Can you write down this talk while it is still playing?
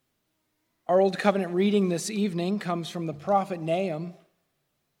Our Old Covenant reading this evening comes from the prophet Nahum.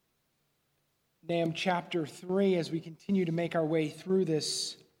 Nahum chapter 3, as we continue to make our way through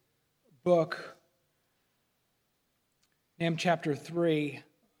this book. Nahum chapter 3,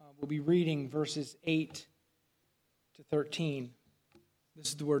 we'll be reading verses 8 to 13. This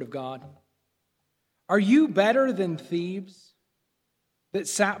is the word of God. Are you better than Thebes that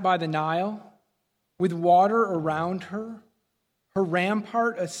sat by the Nile, with water around her, her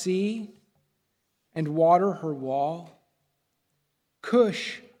rampart a sea, and water her wall?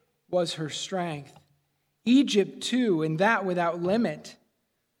 Cush was her strength, Egypt too, and that without limit.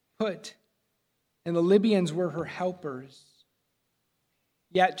 Put, and the Libyans were her helpers.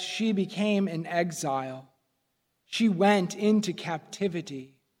 Yet she became an exile. She went into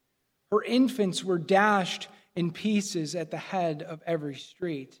captivity. Her infants were dashed in pieces at the head of every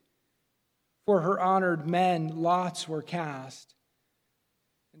street. For her honored men, lots were cast,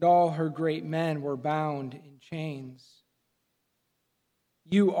 and all her great men were bound in chains.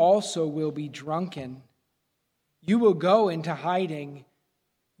 You also will be drunken. You will go into hiding.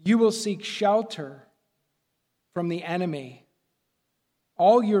 You will seek shelter from the enemy.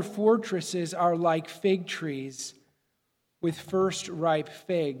 All your fortresses are like fig trees with first ripe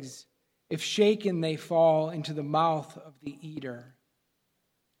figs. If shaken, they fall into the mouth of the eater.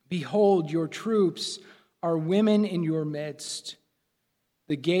 Behold, your troops are women in your midst.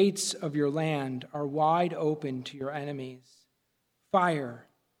 The gates of your land are wide open to your enemies. Fire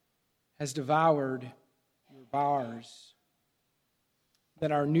has devoured your bars.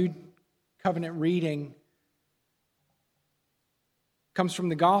 Then our New Covenant reading comes from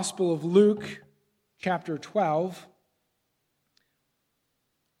the Gospel of Luke, chapter 12.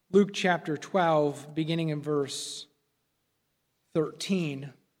 Luke chapter 12, beginning in verse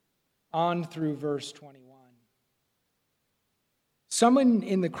 13, on through verse 21. Someone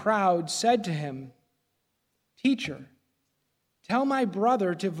in the crowd said to him, "Teacher, tell my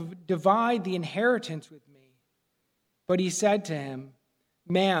brother to divide the inheritance with me." But he said to him,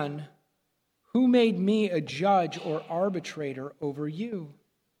 "Man, who made me a judge or arbitrator over you?"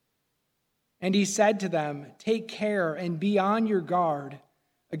 And he said to them, "Take care and be on your guard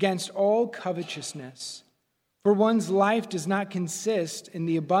against all covetousness, for one's life does not consist in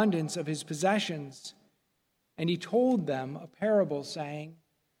the abundance of his possessions." And he told them a parable, saying,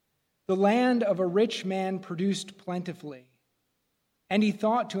 "The land of a rich man produced plentifully. And he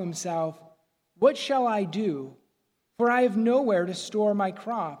thought to himself, 'What shall I do? For I have nowhere to store my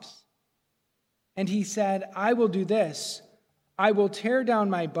crops.' And he said, 'I will do this. I will tear down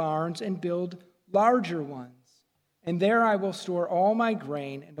my barns and build larger ones. And there I will store all my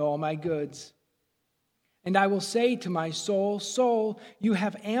grain and all my goods. And I will say to my soul, Soul, you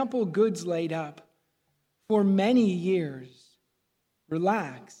have ample goods laid up for many years.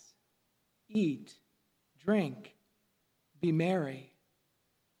 Relax, eat, drink, be merry.'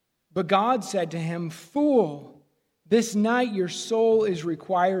 But God said to him, 'Fool, this night your soul is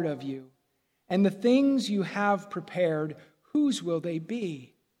required of you, and the things you have prepared, whose will they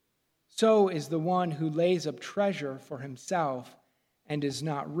be? So is the one who lays up treasure for himself and is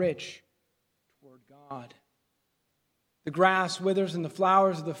not rich toward God. The grass withers and the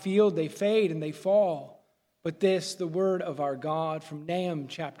flowers of the field, they fade and they fall. But this, the word of our God from Nahum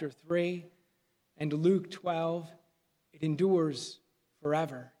chapter 3 and Luke 12, it endures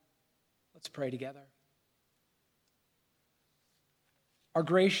forever." Let's pray together. Our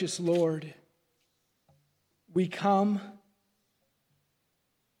gracious Lord, we come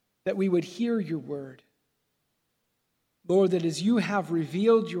that we would hear your word. Lord, that as you have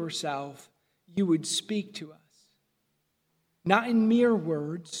revealed yourself, you would speak to us. Not in mere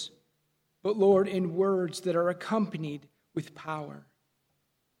words, but Lord, in words that are accompanied with power.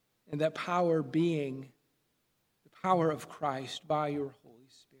 And that power being the power of Christ by your Holy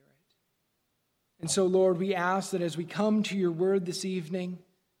Spirit. And so, Lord, we ask that as we come to your word this evening,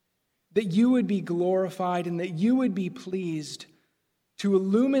 that you would be glorified and that you would be pleased to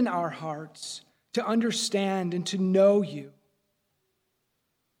illumine our hearts, to understand and to know you.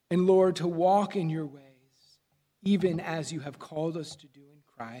 And Lord, to walk in your ways, even as you have called us to do in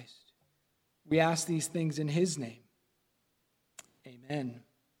Christ. We ask these things in his name. Amen.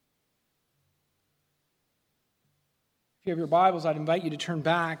 If you have your Bibles, I'd invite you to turn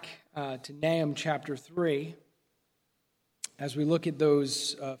back to Nahum chapter 3 as we look at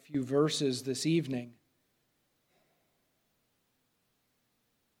those few verses this evening.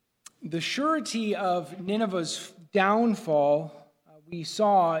 The surety of Nineveh's downfall we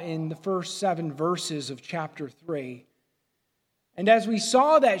saw in the first 7 verses of chapter 3. And as we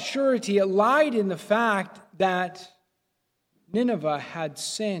saw that surety, it lied in the fact that Nineveh had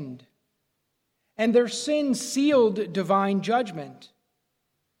sinned and their sin sealed divine judgment.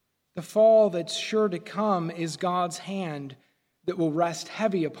 The fall that's sure to come is God's hand that will rest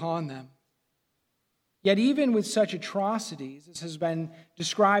heavy upon them. Yet even with such atrocities, as has been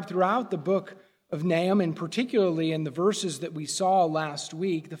described throughout the book of Nahum, and particularly in the verses that we saw last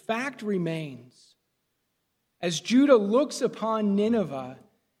week, the fact remains, as Judah looks upon Nineveh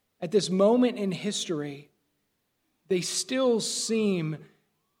at this moment in history, they still seem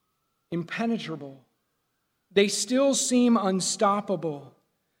impenetrable. They still seem unstoppable.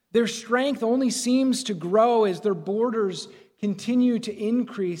 Their strength only seems to grow as their borders continue to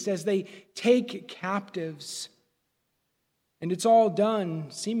increase, as they take captives. And it's all done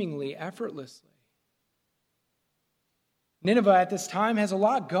seemingly effortlessly. Nineveh at this time has a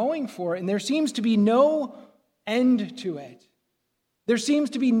lot going for it, and there seems to be no end to it. There seems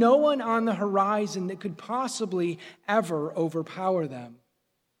to be no one on the horizon that could possibly ever overpower them.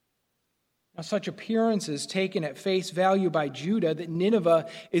 Now, such appearances taken at face value by Judah that Nineveh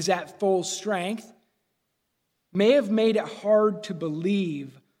is at full strength may have made it hard to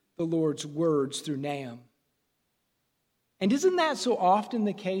believe the Lord's words through Nahum. And isn't that so often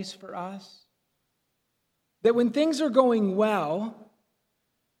the case for us? That when things are going well,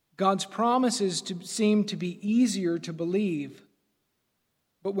 God's promises seem to be easier to believe.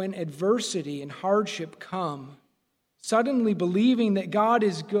 But when adversity and hardship come, suddenly believing that God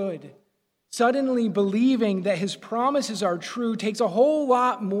is good, suddenly believing that his promises are true takes a whole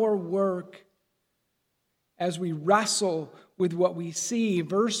lot more work as we wrestle with what we see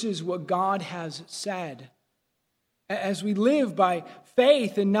versus what God has said. As we live by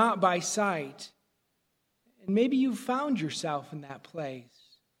faith and not by sight. And maybe you found yourself in that place.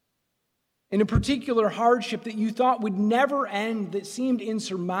 In a particular hardship that you thought would never end, that seemed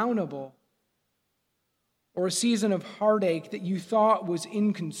insurmountable. Or a season of heartache that you thought was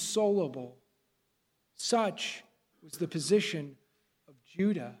inconsolable. Such was the position of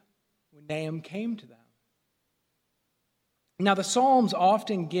Judah when Nahum came to them. Now, the Psalms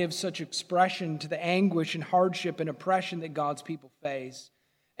often give such expression to the anguish and hardship and oppression that God's people face.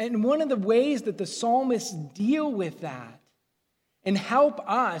 And one of the ways that the psalmists deal with that and help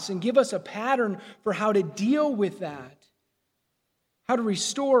us and give us a pattern for how to deal with that, how to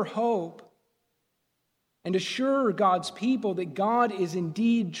restore hope, and assure God's people that God is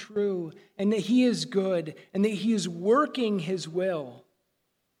indeed true and that he is good and that he is working his will,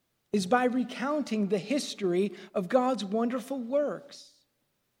 is by recounting the history of God's wonderful works.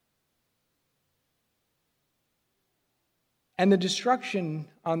 And the destruction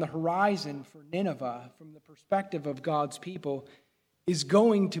on the horizon for Nineveh, from the perspective of God's people, is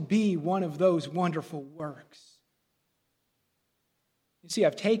going to be one of those wonderful works. You see,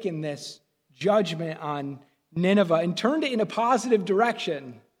 I've taken this judgment on Nineveh and turned it in a positive direction.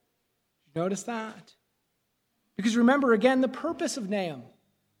 Did you notice that? Because remember, again, the purpose of Nahum.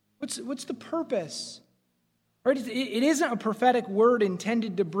 What's the purpose? Right? It isn't a prophetic word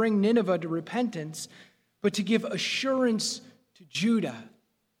intended to bring Nineveh to repentance, but to give assurance to Judah.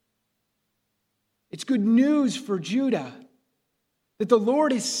 It's good news for Judah that the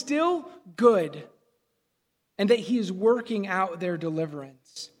Lord is still good and that he is working out their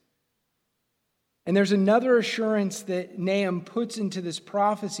deliverance. And there's another assurance that Nahum puts into this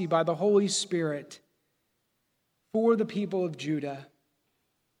prophecy by the Holy Spirit for the people of Judah.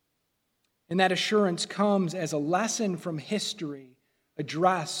 And that assurance comes as a lesson from history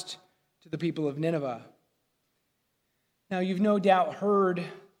addressed to the people of Nineveh. Now, you've no doubt heard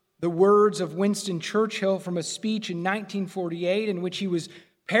the words of Winston Churchill from a speech in 1948 in which he was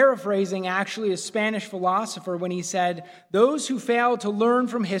paraphrasing actually a Spanish philosopher when he said, "Those who fail to learn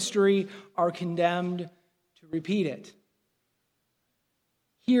from history are condemned to repeat it."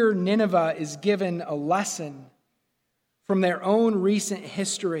 Here, Nineveh is given a lesson from their own recent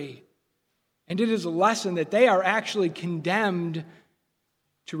history. And it is a lesson that they are actually condemned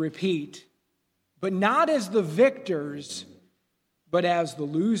to repeat. But not as the victors, but as the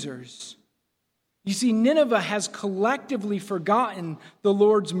losers. You see, Nineveh has collectively forgotten the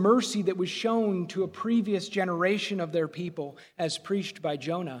Lord's mercy that was shown to a previous generation of their people, as preached by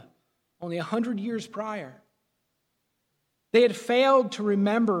Jonah, only 100 years prior. They had failed to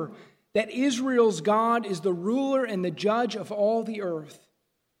remember that Israel's God is the ruler and the judge of all the earth.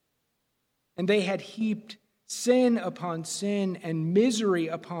 And they had heaped sin upon sin and misery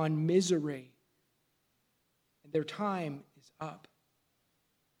upon misery. And their time is up.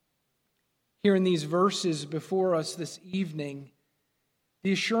 Here in these verses before us this evening,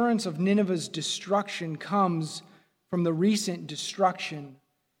 the assurance of Nineveh's destruction comes from the recent destruction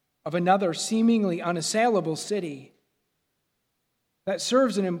of another seemingly unassailable city. that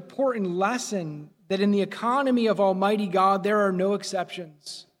serves an important lesson that in the economy of Almighty God, there are no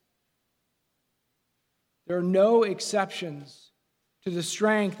exceptions. There are no exceptions to the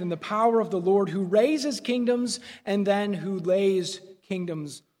strength and the power of the Lord who raises kingdoms and then who lays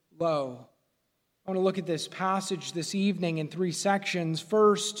kingdoms low. I want to look at this passage this evening in three sections.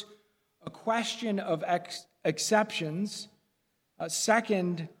 First, a question of exceptions.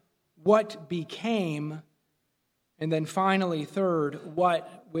 Second, what became. And then finally, third,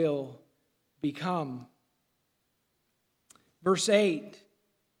 what will become. Verse 8.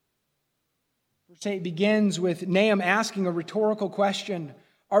 Verse 8 begins with Nahum asking a rhetorical question.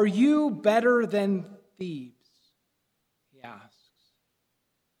 Are you better than thieves? He asks.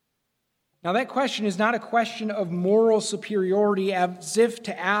 Now that question is not a question of moral superiority, as if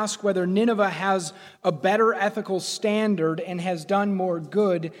to ask whether Nineveh has a better ethical standard and has done more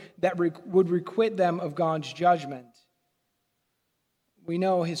good that would requite them of God's judgment. We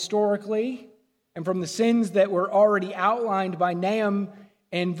know historically, and from the sins that were already outlined by Nahum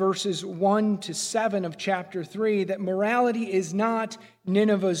in verses 1 to 7 of chapter 3, that morality is not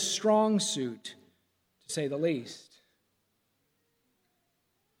Nineveh's strong suit, to say the least.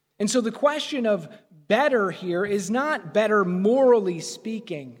 And so the question of better here is not better morally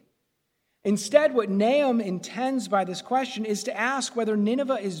speaking. Instead, what Nahum intends by this question is to ask whether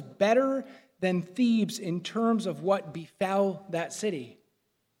Nineveh is better than Thebes in terms of what befell that city.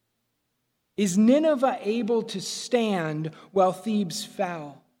 Is Nineveh able to stand while Thebes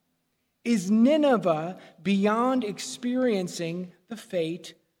fell? Is Nineveh beyond experiencing the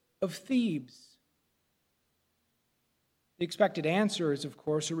fate of Thebes? The expected answer is, of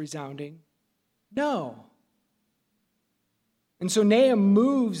course, a resounding no. And so Nahum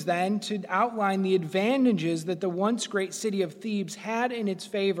moves then to outline the advantages that the once great city of Thebes had in its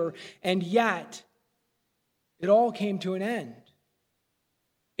favor, and yet it all came to an end.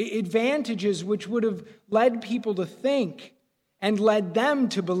 Advantages which would have led people to think and led them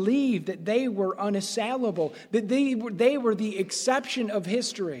to believe that they were unassailable, that they were the exception of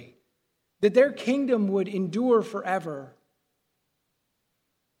history, that their kingdom would endure forever.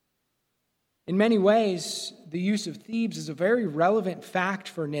 In many ways, the use of Thebes is a very relevant fact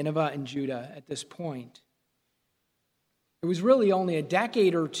for Nineveh and Judah at this point. It was really only a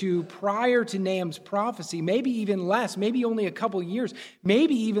decade or two prior to Nahum's prophecy, maybe even less, maybe only a couple years,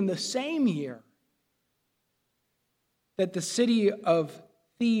 maybe even the same year, that the city of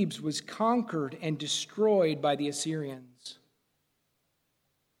Thebes was conquered and destroyed by the Assyrians.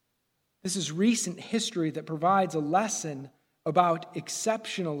 This is recent history that provides a lesson about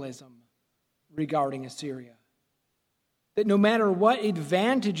exceptionalism regarding Assyria. That no matter what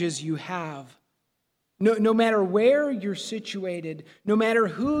advantages you have, no matter where you're situated, no matter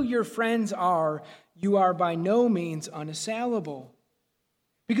who your friends are, you are by no means unassailable.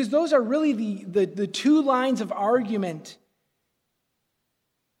 Because those are really the two lines of argument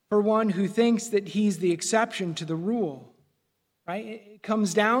for one who thinks that he's the exception to the rule. Right? It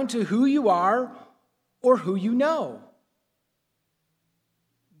comes down to who you are or who you know.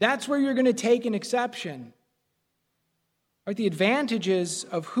 That's where you're going to take an exception. Right? The advantages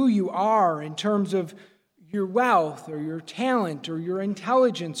of who you are in terms of your wealth or your talent or your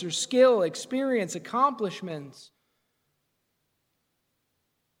intelligence or skill, experience, accomplishments,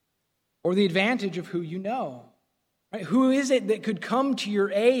 or the advantage of who you know. Right? Who is it that could come to your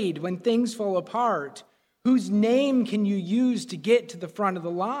aid when things fall apart? Whose name can you use to get to the front of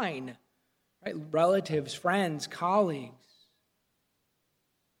the line? Right? Relatives, friends, colleagues.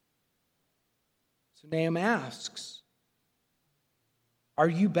 So Nahum asks, are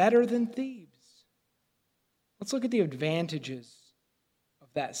you better than Thebes? Let's look at the advantages of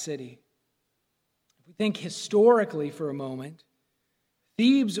that city. If we think historically for a moment,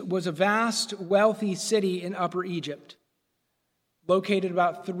 Thebes was a vast, wealthy city in Upper Egypt, located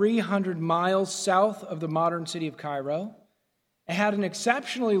about 300 miles south of the modern city of Cairo. It had an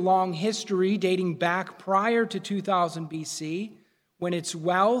exceptionally long history dating back prior to 2000 BC, when its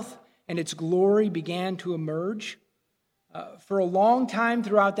wealth and its glory began to emerge. For a long time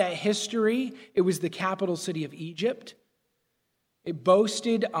throughout that history, it was the capital city of Egypt. It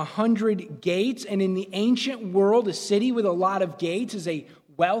boasted 100 gates, and in the ancient world, a city with a lot of gates is a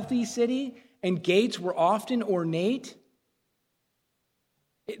wealthy city, and gates were often ornate.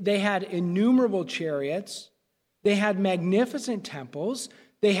 They had innumerable chariots. They had magnificent temples.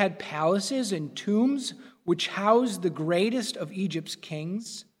 They had palaces and tombs which housed the greatest of Egypt's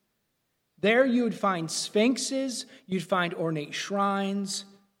kings. There you would find sphinxes, you'd find ornate shrines.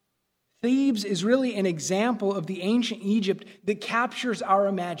 Thebes is really an example of the ancient Egypt that captures our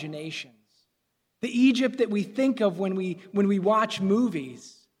imaginations. The Egypt that we think of when we watch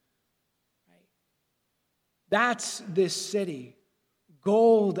movies. Right? That's this city.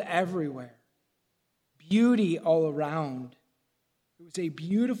 Gold everywhere. Beauty all around. It was a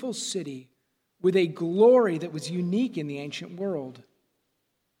beautiful city with a glory that was unique in the ancient world.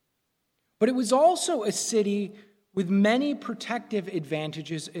 But it was also a city with many protective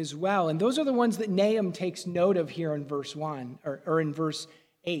advantages as well. And those are the ones that Nahum takes note of here in verse 1 or in verse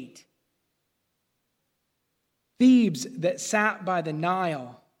 8. Thebes that sat by the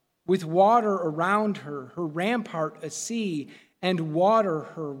Nile, with water around her, her rampart a sea, and water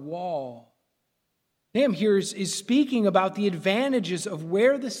her wall. Nahum here is speaking about the advantages of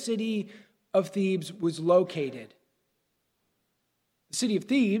where the city of Thebes was located. The city of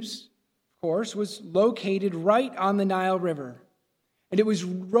Thebes, of course, was located right on the Nile River. And it was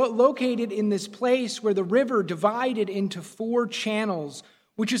located in this place where the river divided into 4 channels,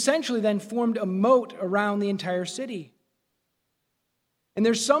 which essentially then formed a moat around the entire city. And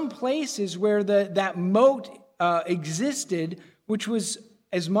there's some places where that moat existed, which was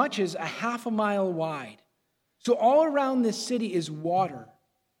as much as a half a mile wide. So all around this city is water,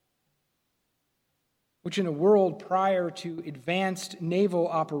 which in a world prior to advanced naval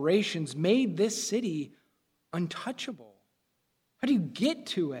operations made this city untouchable. How do you get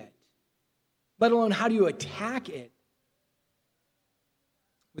to it? Let alone how do you attack it?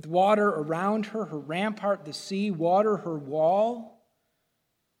 With water around her, her rampart, the sea, water, her wall.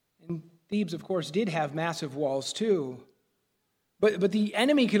 And Thebes, of course, did have massive walls too. But the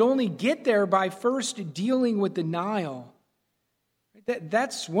enemy could only get there by first dealing with the Nile.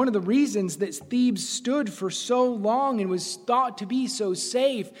 That's one of the reasons that Thebes stood for so long and was thought to be so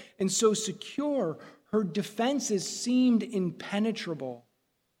safe and so secure. Her defenses seemed impenetrable.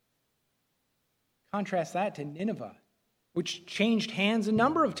 Contrast that to Nineveh, which changed hands a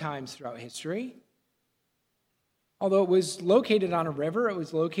number of times throughout history. Although it was located on a river, it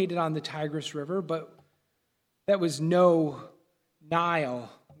was located on the Tigris River, but that was no Nile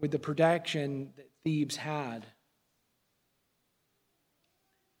with the protection that Thebes had.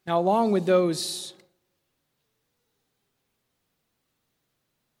 Now, along with those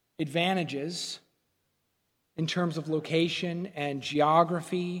advantages in terms of location and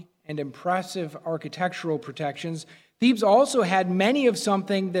geography and impressive architectural protections, Thebes also had many of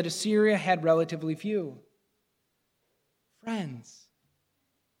something that Assyria had relatively few. Friends,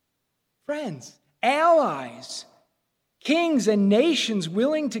 allies, kings and nations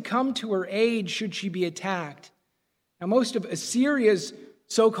willing to come to her aid should she be attacked. Now, most of Assyria's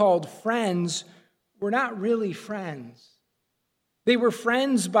so-called friends were not really friends. They were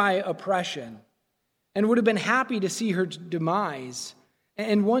friends by oppression and would have been happy to see her demise.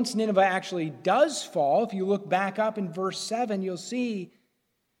 And once Nineveh actually does fall, if you look back up in verse 7, you'll see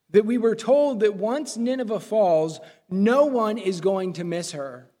that we were told that once Nineveh falls, no one is going to miss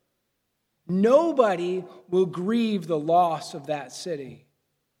her. Nobody will grieve the loss of that city.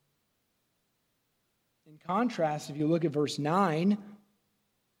 In contrast, if you look at verse 9,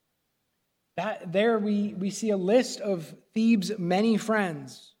 there we see a list of Thebes' many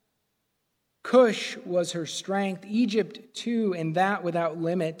friends. Cush was her strength, Egypt too, and that without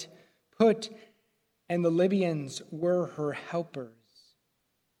limit. Put and the Libyans were her helpers.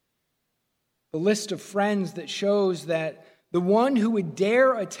 The list of friends that shows that the one who would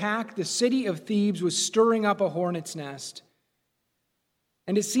dare attack the city of Thebes was stirring up a hornet's nest.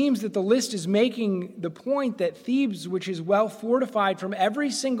 And it seems that the list is making the point that Thebes, which is well fortified from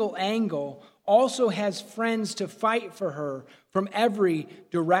every single angle, also has friends to fight for her from every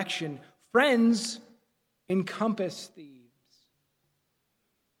direction. Friends encompass Thebes.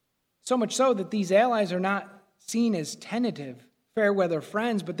 So much so that these allies are not seen as tentative, fair weather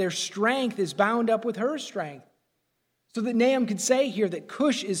friends, but their strength is bound up with her strength. So that Nahum could say here that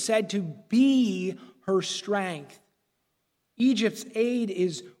Cush is said to be her strength. Egypt's aid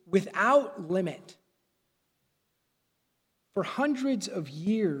is without limit. For hundreds of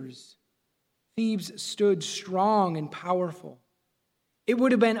years, Thebes stood strong and powerful. It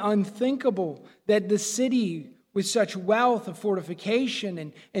would have been unthinkable that the city with such wealth of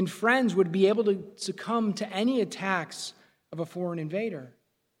fortification and friends would be able to succumb to any attacks of a foreign invader.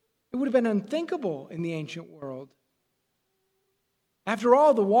 It would have been unthinkable in the ancient world. After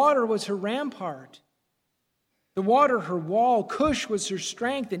all, the water was her rampart. The water, her wall. Cush was her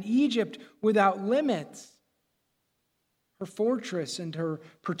strength, and Egypt without limits. Her fortress and her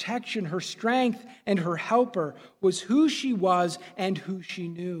protection, her strength and her helper was who she was and who she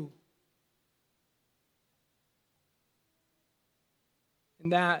knew.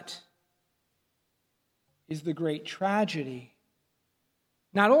 And that is the great tragedy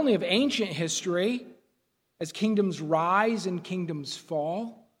not only of ancient history, as kingdoms rise and kingdoms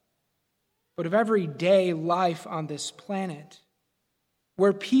fall, but of everyday life on this planet,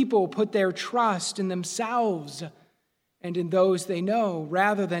 where people put their trust in themselves and in those they know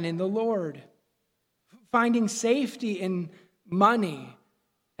rather than in the Lord, finding safety in money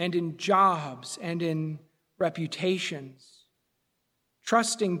and in jobs and in reputations,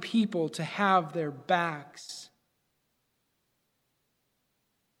 trusting people to have their backs.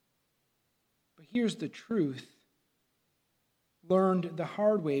 But here's the truth, learned the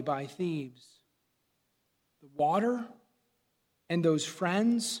hard way by thieves. The water and those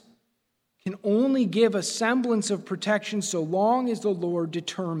friends can only give a semblance of protection so long as the Lord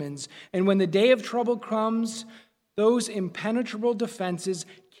determines. And when the day of trouble comes, those impenetrable defenses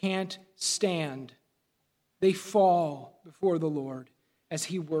can't stand. They fall before the Lord as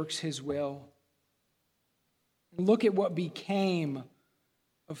he works his will. And look at what became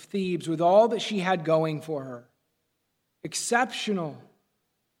of Thebes with all that she had going for her. Exceptional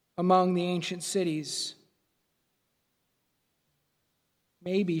among the ancient cities.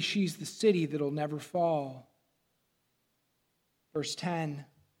 Maybe she's the city that'll never fall. Verse 10.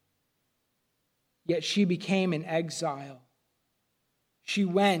 Yet she became an exile. She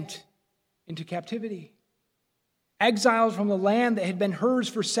went into captivity. Exiled from the land that had been hers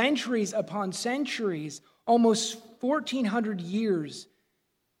for centuries upon centuries, almost 1,400 years,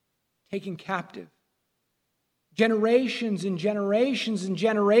 taken captive. Generations and generations and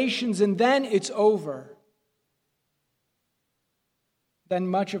generations, and then it's over. Then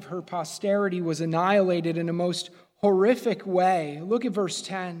much of her posterity was annihilated in a most horrific way. Look at verse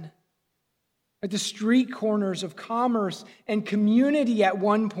 10. At the street corners of commerce and community at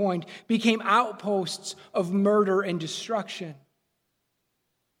one point became outposts of murder and destruction.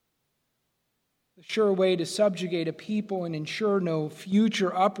 The sure way to subjugate a people and ensure no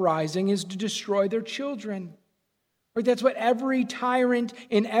future uprising is to destroy their children. Right? That's what every tyrant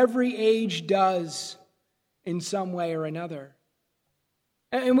in every age does in some way or another.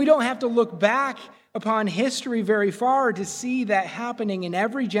 And we don't have to look back upon history very far to see that happening in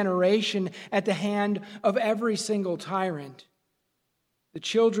every generation at the hand of every single tyrant. The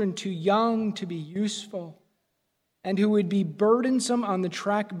children too young to be useful and who would be burdensome on the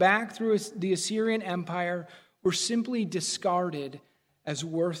trek back through the Assyrian Empire were simply discarded as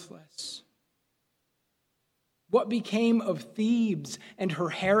worthless. What became of Thebes and her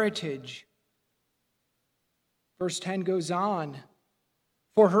heritage? Verse 10 goes on.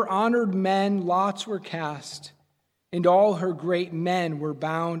 For her honored men lots were cast, and all her great men were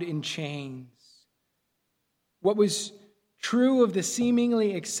bound in chains. What was true of the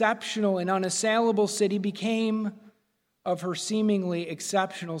seemingly exceptional and unassailable city became of her seemingly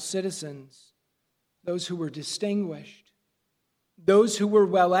exceptional citizens, those who were distinguished, those who were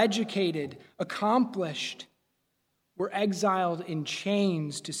well-educated, accomplished, were exiled in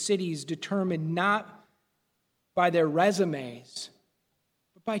chains to cities determined not by their resumes,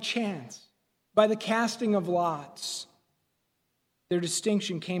 by chance, by the casting of lots. Their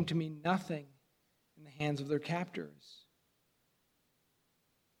distinction came to mean nothing in the hands of their captors.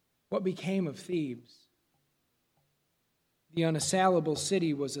 What became of Thebes? The unassailable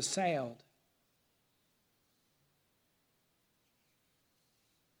city was assailed.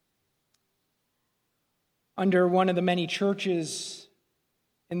 Under one of the many churches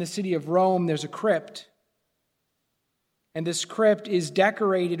in the city of Rome, there's a crypt. And this crypt is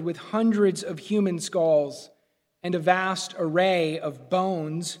decorated with hundreds of human skulls and a vast array of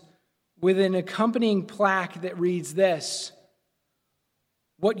bones with an accompanying plaque that reads this: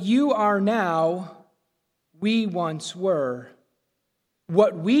 "What you are now, we once were.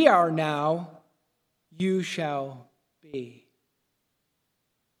 What we are now, you shall be."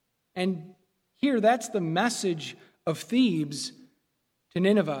 And here, that's the message of Thebes to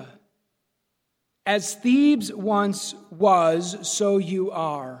Nineveh. As Thebes once was, so you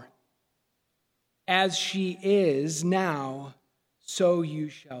are. As she is now, so you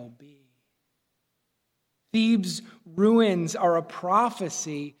shall be. Thebes' ruins are a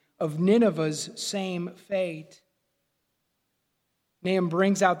prophecy of Nineveh's same fate. Nahum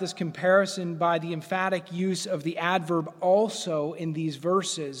brings out this comparison by the emphatic use of the adverb also in these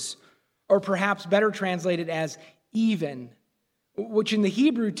verses, or perhaps better translated as even, which in the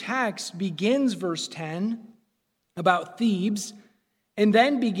Hebrew text begins verse 10 about Thebes, and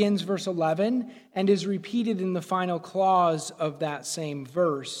then begins verse 11 and is repeated in the final clause of that same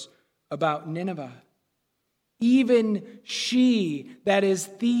verse about Nineveh. Even she, that is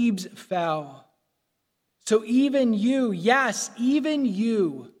Thebes, fell. So even you, yes, even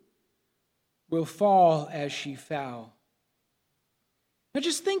you will fall as she fell. Now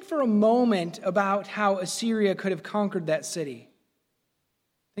just think for a moment about how Assyria could have conquered that city.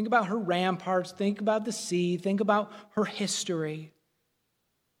 Think about her ramparts, think about the sea, think about her history.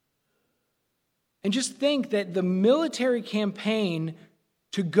 And just think that the military campaign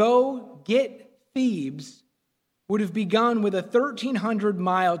to go get Thebes would have begun with a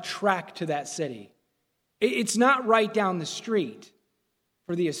 1,300-mile trek to that city. It's not right down the street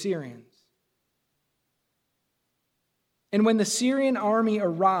for the Assyrians. And when the Syrian army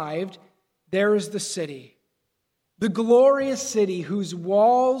arrived, there is the city, the glorious city whose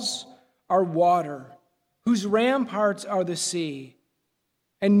walls are water, whose ramparts are the sea.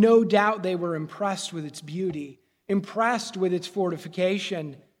 And no doubt they were impressed with its beauty, impressed with its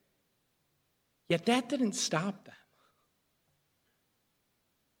fortification. Yet that didn't stop them.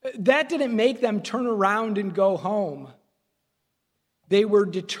 That didn't make them turn around and go home. They were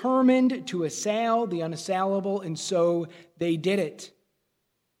determined to assail the unassailable, and so they did it.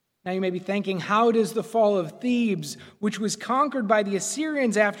 Now you may be thinking, how does the fall of Thebes, which was conquered by the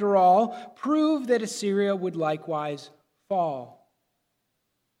Assyrians after all, prove that Assyria would likewise fall?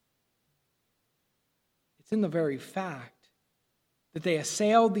 It's in the very fact that they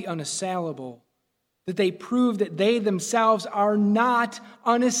assailed the unassailable, that they proved that they themselves are not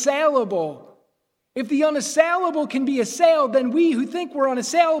unassailable. If the unassailable can be assailed, then we who think we're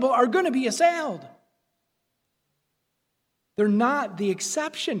unassailable are going to be assailed. They're not the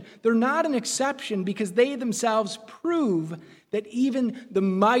exception. They're not an exception because they themselves prove that even the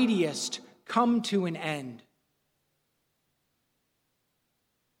mightiest come to an end.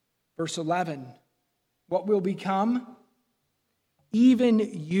 Verse 11, what will become? Even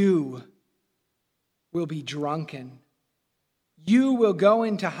you will be drunken. You will go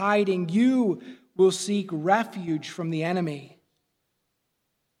into hiding. You will seek refuge from the enemy.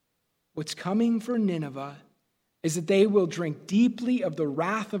 What's coming for Nineveh is that they will drink deeply of the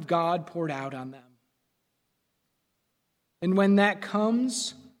wrath of God poured out on them. And when that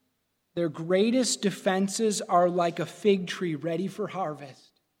comes, their greatest defenses are like a fig tree ready for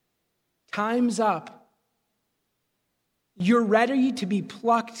harvest. Time's up. You're ready to be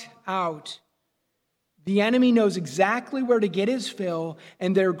plucked out. The enemy knows exactly where to get his fill,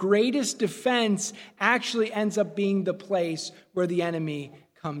 and their greatest defense actually ends up being the place where the enemy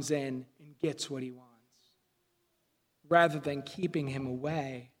comes in and gets what he wants, rather than keeping him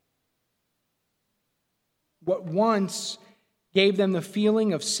away. What once gave them the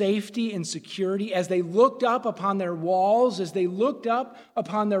feeling of safety and security as they looked up upon their walls, as they looked up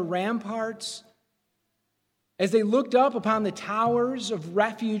upon their ramparts, as they looked up upon the towers of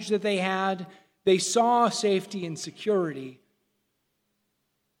refuge that they had, they saw safety and security.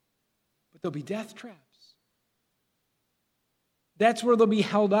 But there'll be death traps. That's where they'll be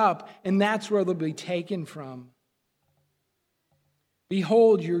held up, and that's where they'll be taken from.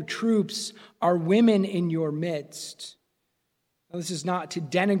 Behold, your troops are women in your midst. Now, this is not to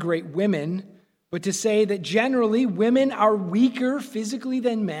denigrate women, but to say that generally women are weaker physically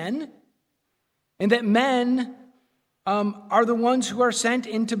than men, and that men are the ones who are sent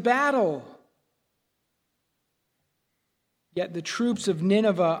into battle. Yet the troops of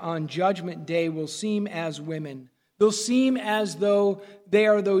Nineveh on Judgment Day will seem as women. They'll seem as though they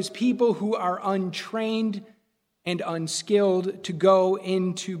are those people who are untrained and unskilled to go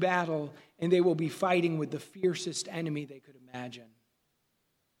into battle, and they will be fighting with the fiercest enemy they could imagine.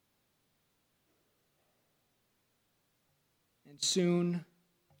 And soon,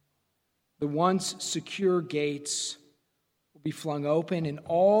 the once secure gates will be flung open, and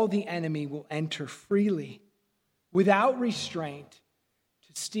all the enemy will enter freely, without restraint,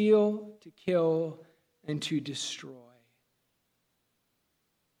 to steal, to kill, and to destroy.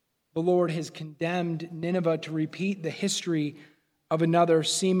 The Lord has condemned Nineveh to repeat the history of another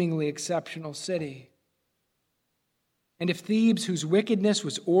seemingly exceptional city. And if Thebes, whose wickedness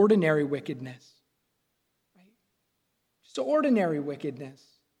was ordinary wickedness, right? Just ordinary wickedness,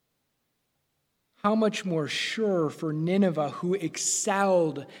 how much more sure for Nineveh, who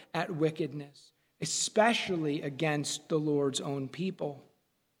excelled at wickedness, especially against the Lord's own people.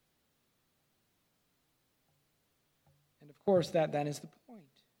 And of course, that then is the point.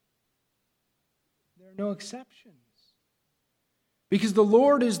 There are no exceptions. Because the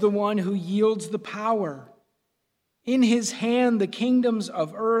Lord is the one who yields the power. In his hand, the kingdoms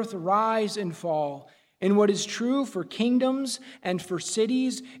of earth rise and fall. And what is true for kingdoms and for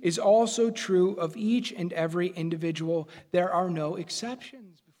cities is also true of each and every individual. There are no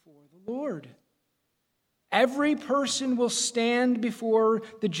exceptions before the Lord. Every person will stand before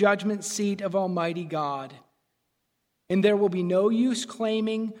the judgment seat of Almighty God. And there will be no use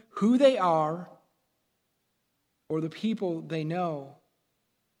claiming who they are or the people they know.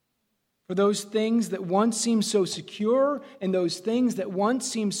 For those things that once seemed so secure and those things that once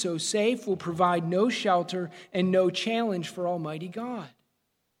seemed so safe will provide no shelter and no challenge for Almighty God.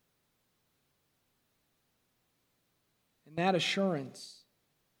 And that assurance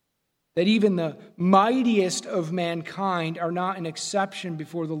that even the mightiest of mankind are not an exception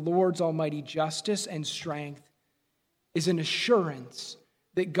before the Lord's almighty justice and strength is an assurance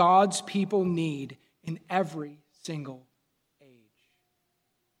that God's people need in every single age.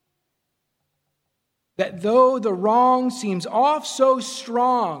 That though the wrong seems oft so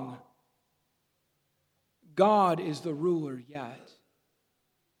strong, God is the ruler yet.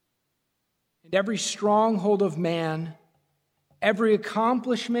 And every stronghold of man, every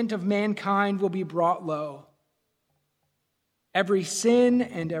accomplishment of mankind will be brought low. Every sin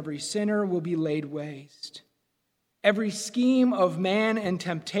and every sinner will be laid waste. Every scheme of man and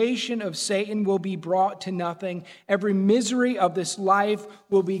temptation of Satan will be brought to nothing. Every misery of this life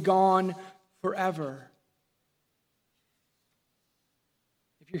will be gone forever.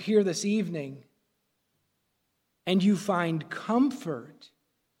 If you're here this evening and you find comfort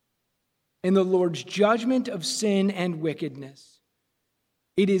in the Lord's judgment of sin and wickedness,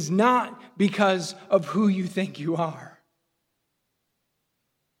 it is not because of who you think you are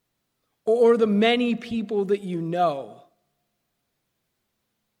or the many people that you know,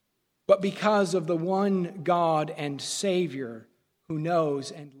 but because of the one God and Savior who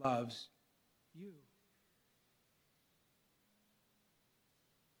knows and loves you.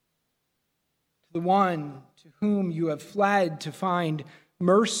 To the one to whom you have fled to find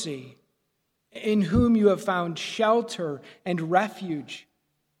mercy, in whom you have found shelter and refuge,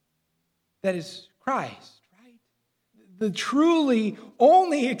 that is Christ, right? The truly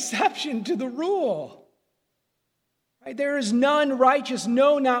only exception to the rule. Right? There is none righteous,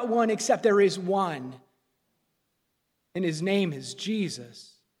 no, not one, except there is one. And his name is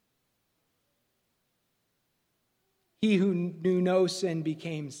Jesus. He who knew no sin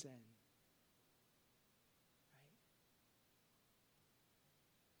became sin.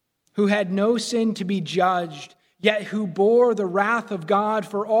 Who had no sin to be judged, yet who bore the wrath of God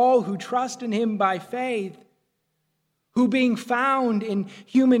for all who trust in him by faith, who being found in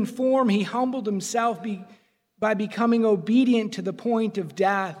human form, he humbled himself by becoming obedient to the point of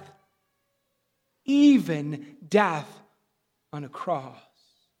death, even death on a cross.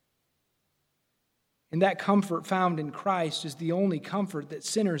 And that comfort found in Christ is the only comfort that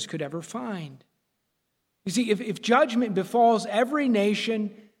sinners could ever find. You see, if judgment befalls every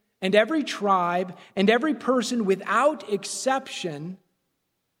nation and every tribe and every person without exception,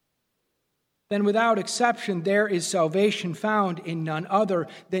 then without exception there is salvation found in none other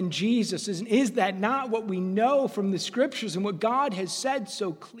than Jesus. Is that not what we know from the Scriptures and what God has said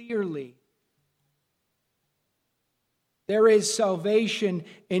so clearly? There is salvation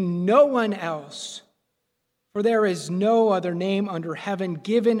in no one else, for there is no other name under heaven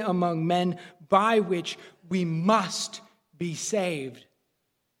given among men by which we must be saved.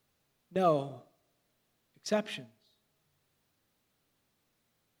 No exceptions.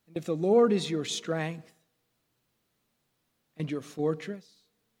 And if the Lord is your strength and your fortress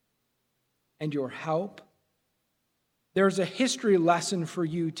and your help, there's a history lesson for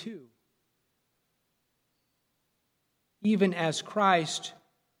you too. Even as Christ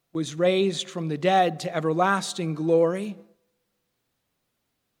was raised from the dead to everlasting glory,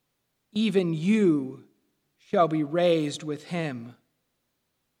 even you shall be raised with him,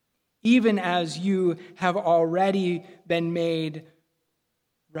 even as you have already been made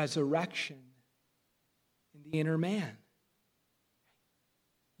resurrection in the inner man.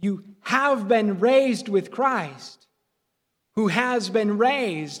 You have been raised with Christ, who has been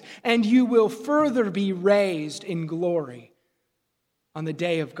raised, and you will further be raised in glory on the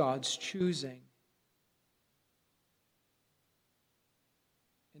day of God's choosing.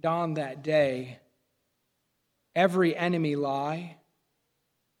 And on that day, every enemy lie,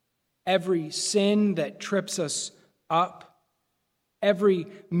 every sin that trips us up, every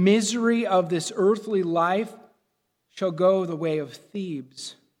misery of this earthly life shall go the way of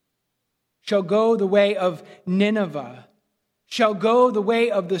Thebes, shall go the way of Nineveh, shall go the way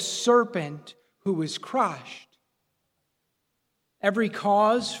of the serpent who was crushed. Every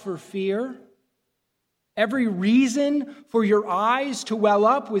cause for fear, every reason for your eyes to well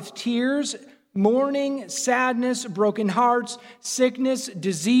up with tears, mourning, sadness, broken hearts, sickness,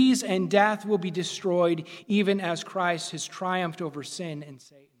 disease, and death will be destroyed, even as Christ has triumphed over sin and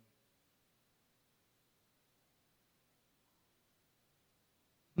Satan.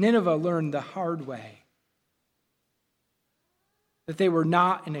 Nineveh learned the hard way that they were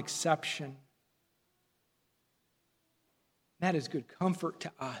not an exception. That is good comfort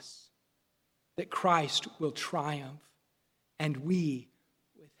to us that Christ will triumph, and we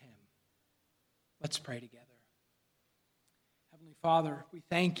with him. Let's pray together. Heavenly Father, we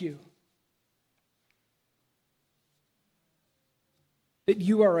thank you that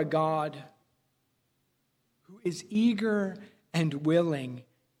you are a God who is eager and willing,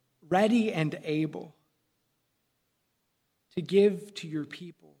 ready and able to give to your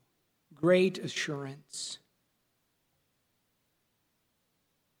people great assurance.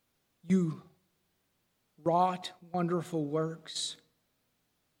 You wrought wonderful works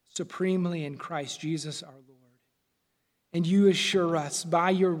supremely in Christ Jesus our Lord. And you assure us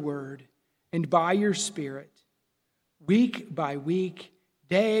by your word and by your Spirit, week by week,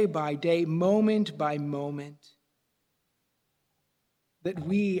 day by day, moment by moment, that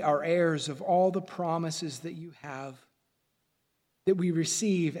we are heirs of all the promises that you have, that we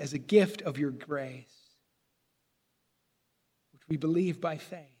receive as a gift of your grace, which we believe by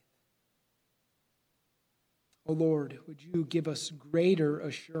faith. O Lord, would you give us greater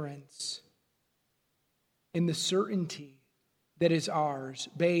assurance in the certainty that is ours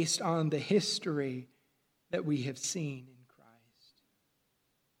based on the history that we have seen in Christ.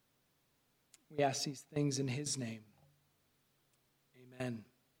 We ask these things in his name. Amen.